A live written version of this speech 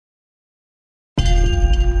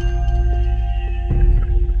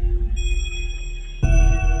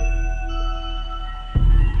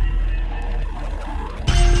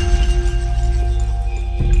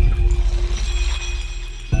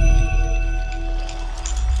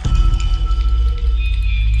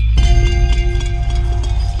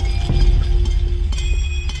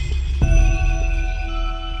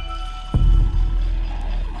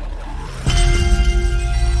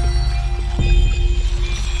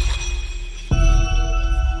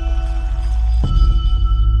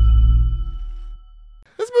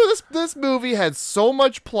This movie had so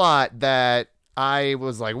much plot that I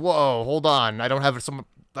was like, whoa, hold on. I don't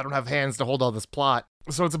have hands to hold all this plot.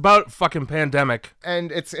 So it's about fucking pandemic.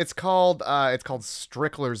 And it's called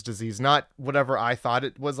Strickler's disease, not whatever I thought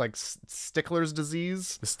it was, like Stickler's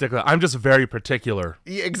disease. Stickler. I'm just very particular.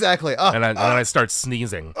 Yeah, exactly. And then I start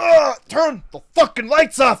sneezing. Turn the fucking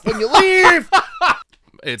lights off when you leave.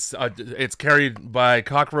 It's carried by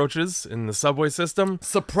cockroaches in the subway system.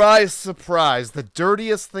 Surprise, surprise. The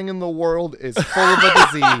dirtiest thing in the world is full of a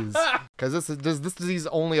disease. Because this disease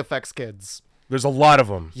only affects kids. There's a lot of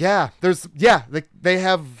them. Yeah, they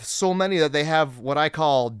have so many that they have what I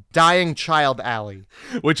call dying child alley.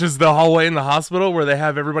 Which is the hallway in the hospital where they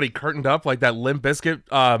have everybody curtained up like that Limp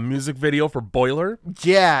Bizkit music video for Boiler.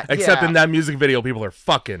 Yeah, Except in that music video, people are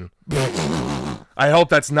fucking. I hope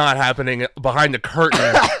that's not happening behind the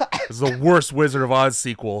curtain. It's the worst Wizard of Oz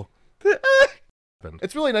sequel.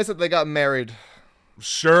 It's really nice that they got married.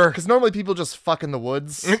 Sure. Because normally people just fuck in the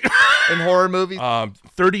woods in horror movies.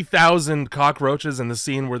 30,000 cockroaches in the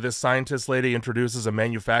scene where this scientist lady introduces a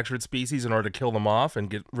manufactured species in order to kill them off and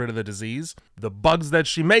get rid of the disease. The bugs that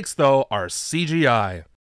she makes, though, are CGI.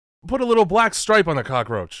 Put a little black stripe on the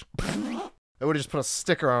cockroach. They would have just put a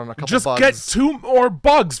sticker on a couple just bugs. Get 2 more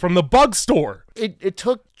bugs from the bug store. It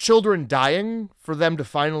took children dying for them to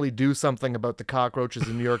finally do something about the cockroaches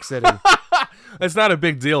in New York City. It's not a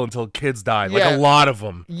big deal until kids die. Like a lot of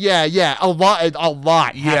them. Yeah, a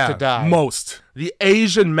lot have to die. Most. The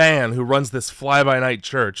Asian man who runs this fly-by-night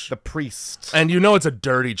church. The priest. And you know it's a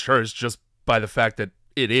dirty church just by the fact that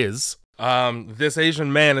it is. This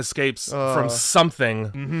Asian man escapes from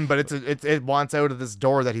something. But it wants out of this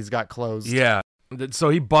door that he's got closed. Yeah. So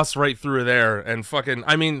he busts right through there and fucking,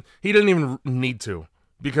 I mean, he didn't even need to.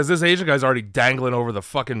 Because this Asian guy's already dangling over the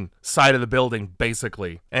fucking side of the building,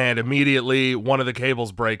 basically. And immediately, one of the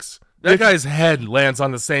cables breaks. That guy's head lands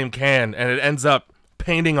on the same can, and it ends up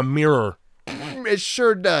painting a mirror. It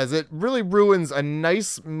sure does. It really ruins a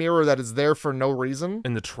nice mirror that is there for no reason.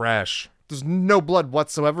 In the trash. There's no blood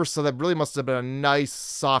whatsoever, so that really must have been a nice,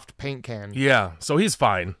 soft paint can. Yeah, so he's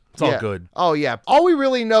fine. It's all good. Oh, yeah. All we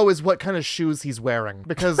really know is what kind of shoes he's wearing.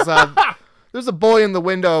 Because there's a boy in the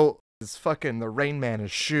window... Is fucking the Rain Man his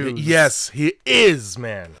shoes. Yes, he is,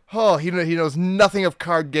 man. Oh, he knows nothing of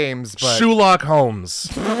card games, but... Sherlock Holmes.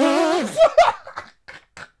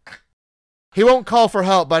 He won't call for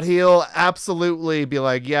help, but he'll absolutely be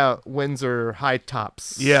like, yeah, Windsor high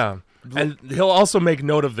tops. Yeah. And he'll also make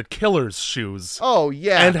note of the killer's shoes. Oh,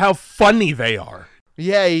 yeah. And how funny they are.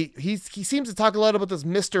 Yeah, he seems to talk a lot about this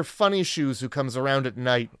Mr. Funny Shoes who comes around at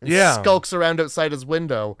night and skulks around outside his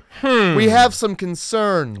window. We have some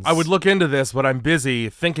concerns. I would look into this, but I'm busy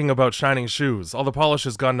thinking about shining shoes. All the polish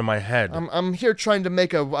has gone to my head. I'm here trying to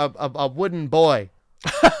make a wooden boy.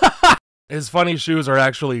 His funny shoes are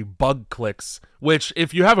actually bug clicks, which,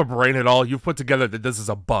 if you have a brain at all, you've put together that this is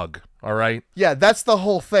a bug, all right? Yeah, that's the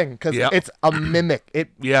whole thing, because it's a mimic.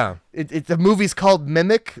 The movie's called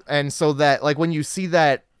Mimic, and so that, like, when you see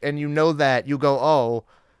that and you know that, you go, oh,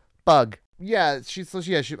 bug. Yeah,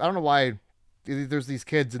 I don't know why there's these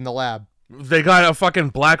kids in the lab. They got a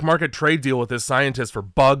fucking black market trade deal with this scientist for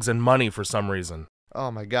bugs and money for some reason. Oh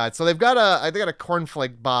my god. So they got a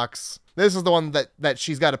cornflake box. This is the one that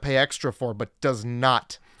she's got to pay extra for, but does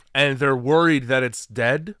not. And they're worried that it's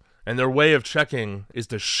dead, and their way of checking is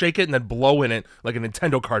to shake it and then blow in it like a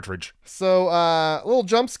Nintendo cartridge. So, a little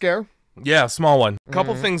jump scare. Yeah, small one. A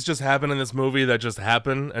couple things just happen in this movie that just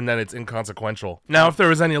happen, and then it's inconsequential. Now, if there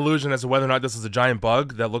was any illusion as to whether or not this is a giant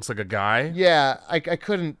bug that looks like a guy... Yeah, I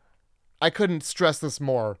couldn't stress this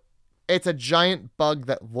more. It's a giant bug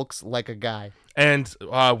that looks like a guy. And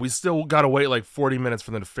we still gotta wait like 40 minutes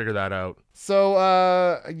for them to figure that out.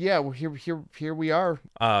 So, yeah, well, here we are.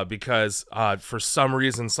 Because for some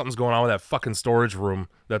reason, something's going on with that fucking storage room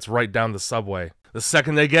that's right down the subway. The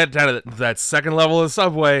second they get down to that second level of the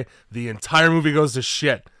subway, the entire movie goes to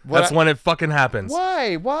shit. That's when it fucking happens.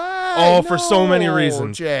 Why? Oh, for so many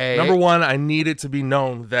reasons. Jay. Number one, I need it to be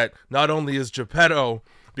known that not only is Geppetto...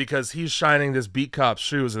 because he's shining this beat cop's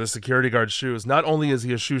shoes, or the security guard's shoes. Not only is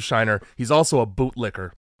he a shoe shiner, he's also a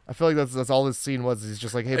bootlicker. I feel like that's all this scene was. He's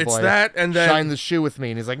just like, hey, it's boy, that, and then, shine the shoe with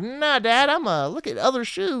me. And he's like, nah, Dad, I'm look at other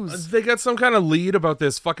shoes. They got some kind of lead about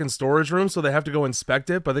this fucking storage room, so they have to go inspect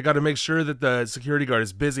it, but they got to make sure that the security guard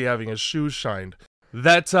is busy having his shoes shined.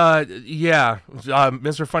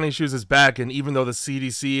 Mr. Funny Shoes is back, and even though the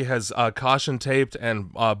CDC has caution taped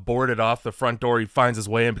and boarded off the front door, he finds his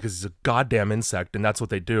way in because he's a goddamn insect, and that's what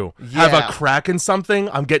they do. Yeah. Have a crack in something?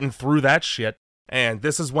 I'm getting through that shit. And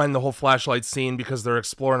this is when the whole flashlight scene, because they're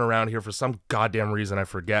exploring around here for some goddamn reason, I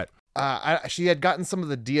forget. She had gotten some of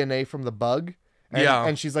the DNA from the bug,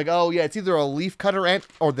 And she's like, oh yeah, it's either a leaf cutter ant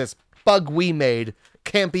or this bug we made.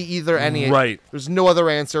 Can't be either any. Right. There's no other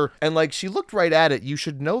answer. And like, she looked right at it. You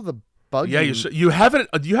should know the bug. Yeah, you should. You have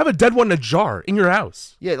a dead one in a jar in your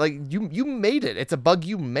house. Yeah, like you made it. It's a bug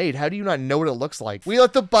you made. How do you not know what it looks like? We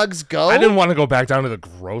let the bugs go. I didn't want to go back down to the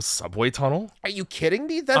gross subway tunnel. Are you kidding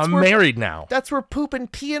me? I'm married now. That's where poop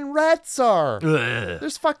and pee and rats are. Ugh.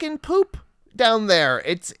 There's fucking poop down there.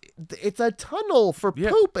 It's a tunnel for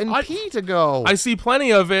poop and pee to go. I see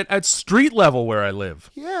plenty of it at street level where I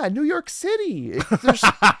live. Yeah, New York City.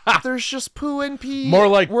 There's just poo and pee. More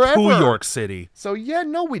like wherever. Poo York City. So yeah,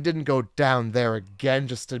 no, we didn't go down there again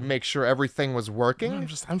just to make sure everything was working.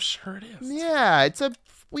 I'm sure it is. Yeah,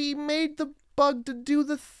 we made the bug to do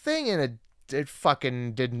the thing, and it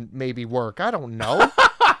fucking didn't maybe work. I don't know.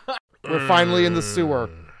 We're finally in the sewer.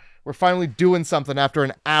 We're finally doing something after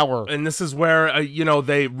an hour. And this is where,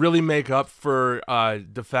 they really make up for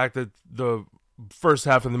the fact that the first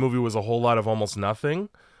half of the movie was a whole lot of almost nothing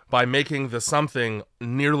by making the something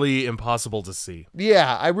nearly impossible to see.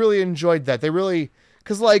 Yeah, I really enjoyed that. They really...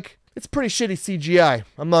 Because, like, it's pretty shitty CGI.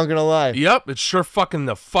 I'm not gonna lie. Yep, it sure fucking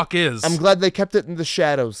the fuck is. I'm glad they kept it in the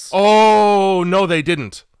shadows. Oh, no, they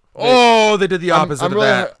didn't. They did the opposite of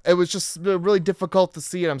that. It was just really difficult to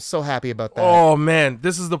see, and I'm so happy about that. Oh, man.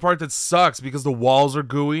 This is the part that sucks because the walls are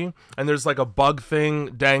gooey, and there's like a bug thing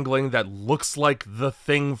dangling that looks like the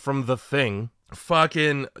thing from the thing.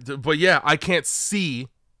 But yeah, I can't see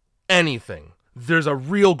anything. There's a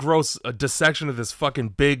real gross dissection of this fucking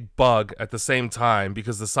big bug at the same time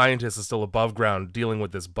because the scientist is still above ground dealing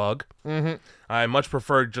with this bug. Mm-hmm. I much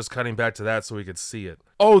preferred just cutting back to that so we could see it.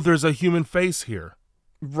 Oh, there's a human face here.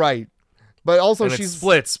 Right. But also it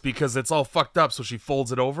splits because it's all fucked up, so she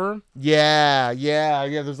folds it over. Yeah.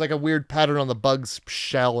 There's like a weird pattern on the bug's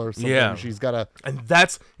shell or something. Yeah. She's got a... And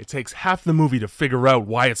it takes half the movie to figure out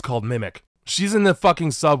why it's called Mimic. She's in the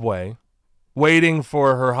fucking subway, waiting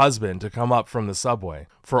for her husband to come up from the subway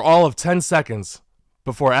for all of 10 seconds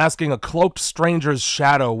before asking a cloaked stranger's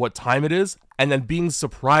shadow what time it is, and then being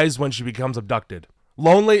surprised when she becomes abducted.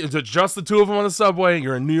 Lonely, just the two of them on the subway,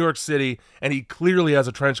 you're in New York City, and he clearly has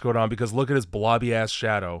a trench coat on because look at his blobby-ass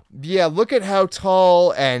shadow. Yeah, look at how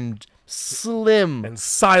tall and slim. And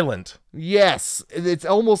silent. Yes, it's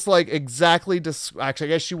almost like exactly... Actually, I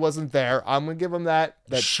guess she wasn't there. I'm going to give him that.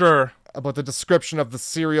 Sure. About the description of the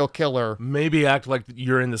serial killer. Maybe act like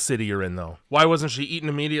you're in the city you're in, though. Why wasn't she eaten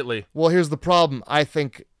immediately? Well, here's the problem. I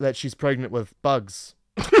think that she's pregnant with bugs.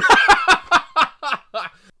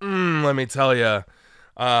 Let me tell you.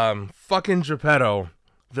 Fucking Geppetto,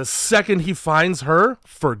 the second he finds her,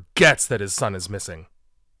 forgets that his son is missing.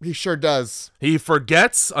 He sure does. He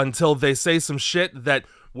forgets until they say some shit that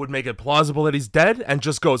would make it plausible that he's dead, and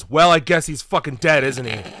just goes, well, I guess he's fucking dead, isn't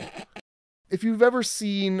he? If you've ever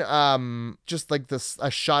seen just like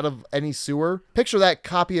a shot of any sewer, picture that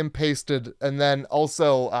copy and pasted, and then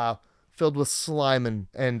also filled with slime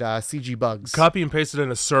and CG bugs. Copy and pasted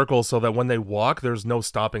in a circle so that when they walk, there's no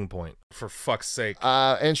stopping point. For fuck's sake.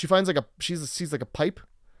 And she finds she sees like a pipe,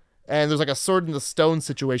 and there's like a sword in the stone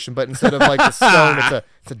situation, but instead of like the stone,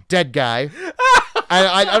 it's a dead guy.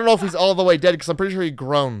 I don't know if he's all the way dead because I'm pretty sure he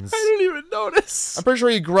groans. I didn't even notice. I'm pretty sure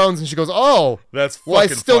he groans, and she goes, "Oh, that's fucking well, I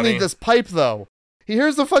still funny. need this pipe though." He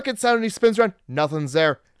hears the fucking sound and he spins around. Nothing's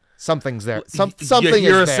there. Something's there. Something you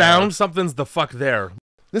hear is a there. sound. Something's the fuck there.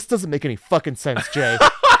 This doesn't make any fucking sense, Jay.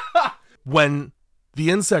 When the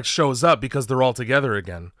insect shows up because they're all together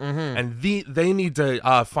again, and they need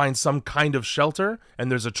to find some kind of shelter, and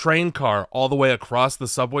there's a train car all the way across the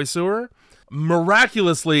subway sewer.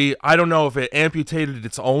 Miraculously, I don't know if it amputated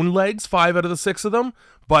its own legs, 5 out of the 6 of them,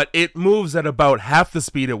 but it moves at about half the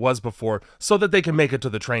speed it was before so that they can make it to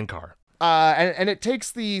the train car. And it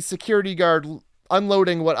takes the security guard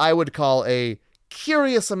unloading what I would call a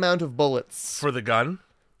curious amount of bullets. For the gun?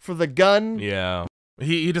 For the gun? Yeah.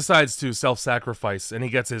 He decides to self-sacrifice, and he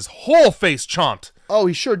gets his whole face chomped. Oh,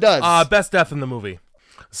 he sure does. Best death in the movie.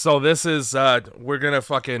 So this is, we're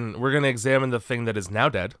gonna examine the thing that is now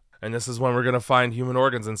dead, and this is when we're gonna find human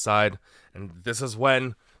organs inside, and this is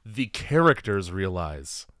when the characters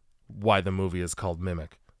realize why the movie is called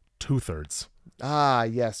Mimic. 2/3. Ah,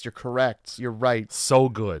 yes, you're correct. You're right. So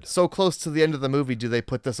good. So close to the end of the movie do they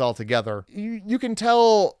put this all together. You can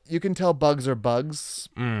tell bugs are bugs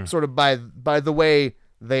sort of by the way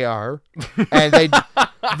they are. And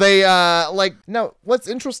they like, now what's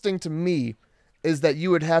interesting to me is that you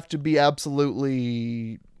would have to be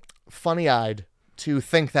absolutely funny-eyed to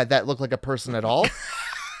think that looked like a person at all.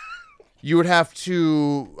 You would have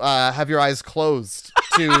to have your eyes closed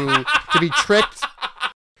to be tricked.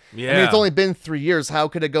 Yeah. I mean, it's only been 3 years. How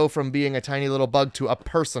could it go from being a tiny little bug to a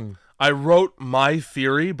person? I wrote my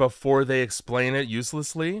theory before they explain it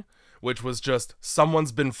uselessly, which was just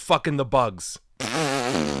someone's been fucking the bugs.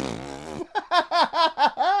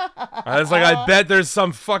 I was like, I bet there's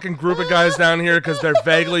some fucking group of guys down here because they're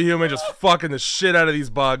vaguely human just fucking the shit out of these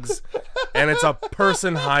bugs. And it's a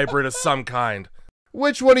person hybrid of some kind.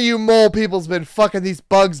 Which one of you mole people's been fucking these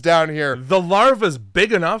bugs down here? The larva's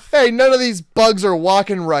big enough. Hey, none of these bugs are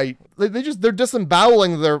walking right. They're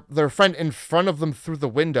disemboweling their friend in front of them through the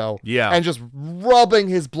window. Yeah. And just rubbing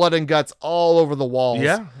his blood and guts all over the walls.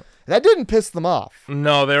 Yeah. That didn't piss them off.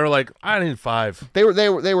 No, they were like, I need 5. They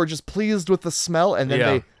were just pleased with the smell, and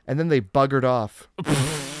then they buggered off.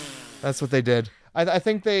 That's what they did. I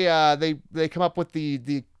think they come up with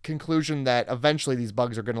the conclusion that eventually these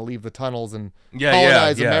bugs are going to leave the tunnels and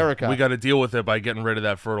colonize America. We got to deal with it by getting rid of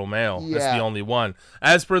that fertile male. Yeah. That's the only one.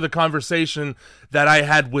 As per the conversation that I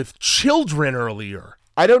had with children earlier.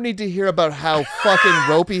 I don't need to hear about how fucking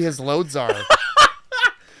ropey his loads are.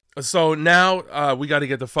 So now we got to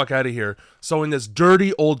get the fuck out of here. So in this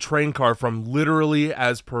dirty old train car from literally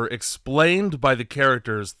as per explained by the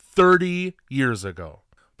characters 30 years ago.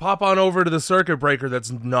 Pop on over to the circuit breaker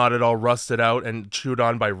that's not at all rusted out and chewed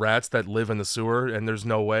on by rats that live in the sewer, and there's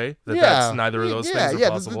no way that's neither of those things are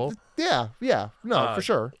possible. No, for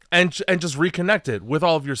sure. And just reconnect it with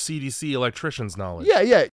all of your CDC electrician's knowledge. Yeah.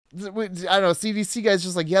 I don't know, CDC guy's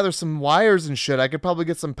just like, there's some wires and shit. I could probably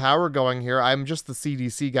get some power going here. I'm just the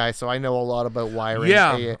CDC guy, so I know a lot about wiring.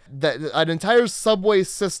 Yeah. An entire subway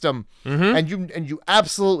system, and you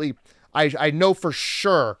absolutely, I know for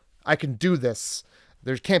sure I can do this.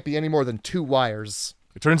 There can't be any more than 2 wires.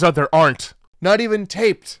 It turns out there aren't. Not even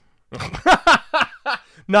taped.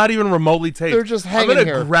 Not even remotely taped. They're just hanging here. I'm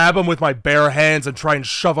going to grab them with my bare hands and try and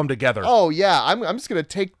shove them together. Oh, yeah. I'm just going to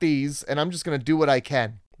take these, and I'm just going to do what I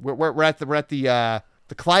can. We're at the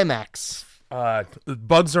climax.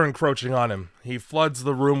 Bugs are encroaching on him. He floods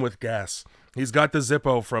the room with gas. He's got the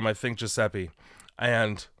Zippo from, I think, Giuseppe.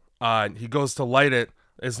 And he goes to light it.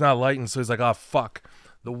 It's not lighting, so he's like, oh, fuck.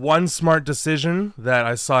 The one smart decision that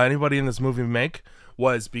I saw anybody in this movie make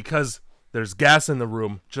was because there's gas in the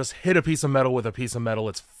room, just hit a piece of metal with a piece of metal,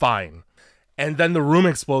 it's fine. And then the room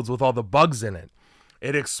explodes with all the bugs in it.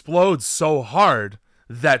 It explodes so hard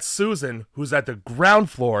that Susan, who's at the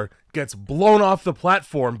ground floor, gets blown off the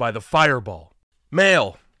platform by the fireball.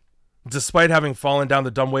 Male, despite having fallen down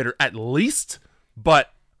the dumbwaiter at least,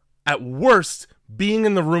 but at worst, being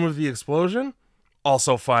in the room of the explosion,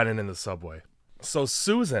 also fine and in the subway. So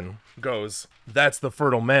Susan goes, that's the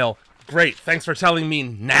fertile male. Great, thanks for telling me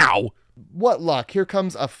now. What luck, here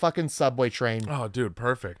comes a fucking subway train. Oh, dude,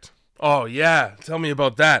 perfect. Oh, yeah, tell me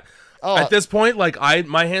about that. At this point, like,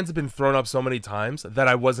 my hands have been thrown up so many times that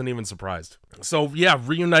I wasn't even surprised. So, yeah,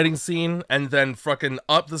 reuniting scene, and then fucking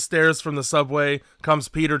up the stairs from the subway comes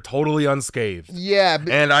Peter totally unscathed. Yeah.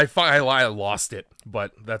 And I lost it,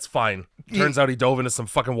 but that's fine. Turns out he dove into some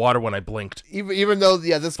fucking water when I blinked. Even though,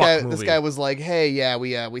 this guy was like, hey, yeah,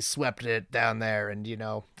 we swept it down there, and,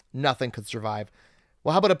 nothing could survive.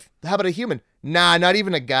 Well, how about a human? Nah, not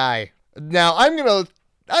even a guy. Now, I'm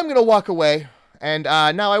gonna walk away. And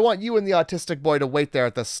now I want you and the autistic boy to wait there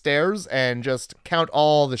at the stairs and just count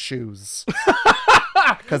all the shoes.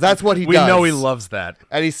 Because that's what he does. We know he loves that.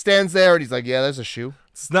 And he stands there and he's like, yeah, there's a shoe.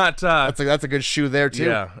 It's not... that's a good shoe there, too.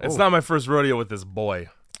 Yeah, it's not my first rodeo with this boy.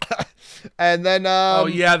 And then... oh,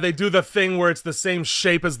 yeah, they do the thing where it's the same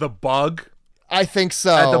shape as the bug. I think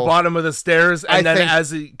so. At the bottom of the stairs. And as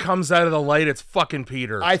he comes out of the light, it's fucking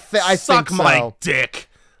Peter. I think so. Suck my dick.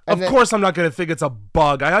 Of course I'm not going to think it's a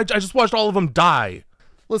bug. I just watched all of them die.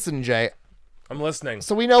 Listen, Jay. I'm listening.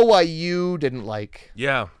 So we know why you didn't like.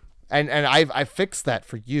 Yeah. And I fixed that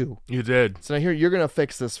for you. You did. So now here, you're going to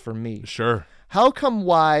fix this for me. Sure. How come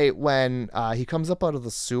when he comes up out of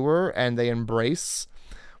the sewer and they embrace,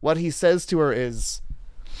 what he says to her is,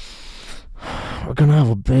 we're going to have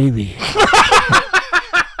a baby.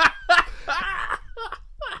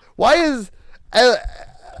 Why is...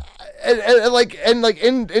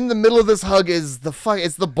 And in the middle of this hug is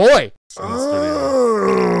it's the boy.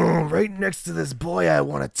 Oh, right next to this boy, I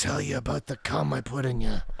want to tell you about the cum I put in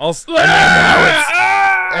you. And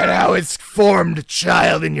how it's formed a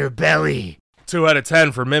child in your belly. 2 out of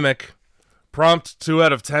 10 for Mimic. Prompt 2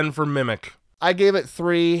 out of 10 for Mimic. I gave it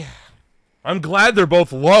 3. I'm glad they're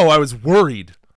both low. I was worried.